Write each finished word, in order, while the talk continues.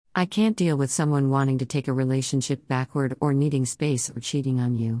I can't deal with someone wanting to take a relationship backward or needing space or cheating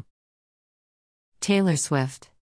on you. Taylor Swift.